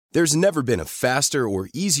There's never been a faster or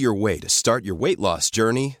easier way to start your weight loss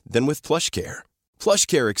journey than with PlushCare.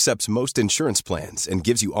 PlushCare accepts most insurance plans and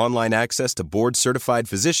gives you online access to board-certified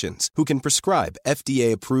physicians who can prescribe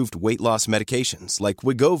FDA-approved weight loss medications like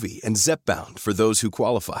Wegovy and Zepbound for those who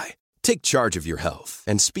qualify. Take charge of your health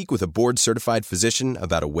and speak with a board-certified physician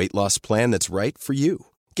about a weight loss plan that's right for you.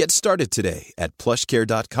 Get started today at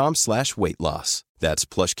plushcare.com/weightloss. That's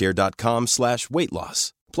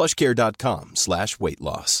plushcare.com/weightloss.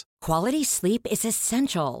 plushcare.com/weightloss. Quality sleep is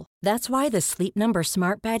essential. That's why the Sleep Number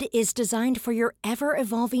Smart Bed is designed for your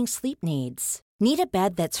ever-evolving sleep needs. Need a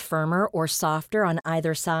bed that's firmer or softer on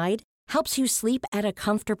either side? Helps you sleep at a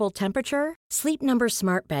comfortable temperature? Sleep Number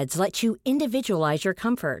Smart Beds let you individualize your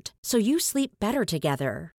comfort, so you sleep better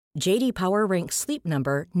together. J.D. Power ranks Sleep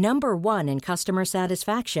Number #1 in customer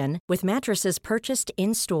satisfaction with mattresses purchased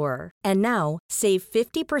in-store. And now, save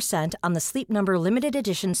 50% on the Sleep Number Limited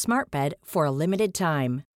Edition Smart Bed for a limited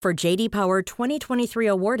time. For J.D. Power 2023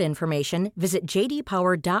 award information, visit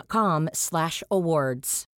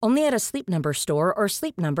jdpower.com/awards. Only at a Sleep Number store or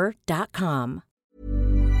sleepnumber.com.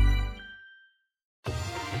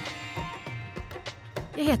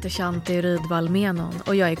 Jag heter Shanti Rydwall Menon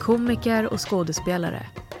och jag är komiker och skådespelare.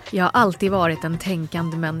 Jag har alltid varit en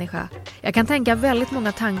tänkande människa. Jag kan tänka väldigt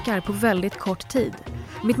många tankar på väldigt kort tid.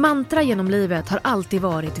 Mitt mantra genom livet har alltid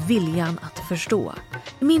varit viljan att förstå.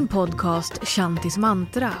 I min podcast Shantis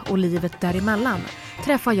mantra och livet däremellan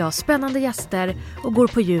träffar jag spännande gäster och går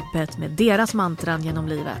på djupet med deras mantran genom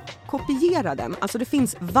livet. Kopiera den. Alltså det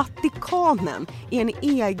finns Vatikanen i en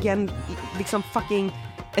egen liksom fucking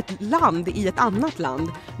ett land i ett annat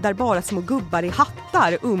land där bara små gubbar i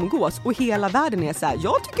hattar umgås och hela världen är så här: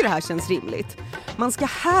 jag tycker det här känns rimligt. Man ska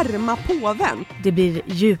härma påven. Det blir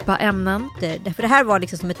djupa ämnen. För det här var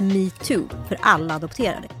liksom som ett MeToo för alla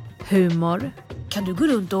adopterade. Humor. Kan du gå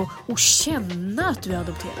runt och känna att du är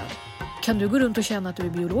adopterad? Kan du gå runt och känna att du är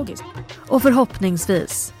biologisk? Och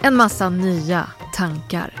förhoppningsvis en massa nya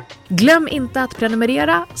tankar. Glöm inte att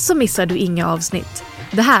prenumerera så missar du inga avsnitt.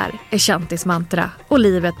 Det här är Shantis mantra och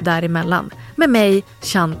livet däremellan med mig,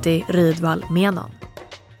 Shanti Rydwall Menon.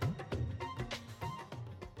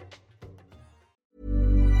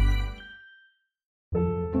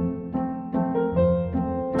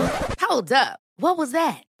 Hold up. What was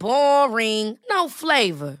that? Boring. No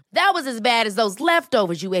flavor. That was as bad as those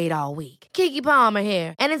leftovers you ate all week. Keke Palmer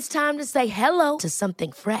here, and it's time to say hello to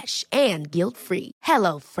something fresh and guilt-free.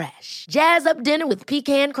 Hello Fresh. Jazz up dinner with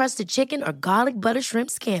pecan-crusted chicken or garlic butter shrimp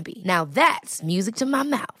scampi. Now that's music to my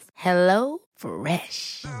mouth. Hello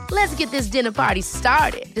Fresh. Let's get this dinner party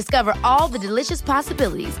started. Discover all the delicious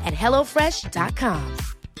possibilities at hellofresh.com.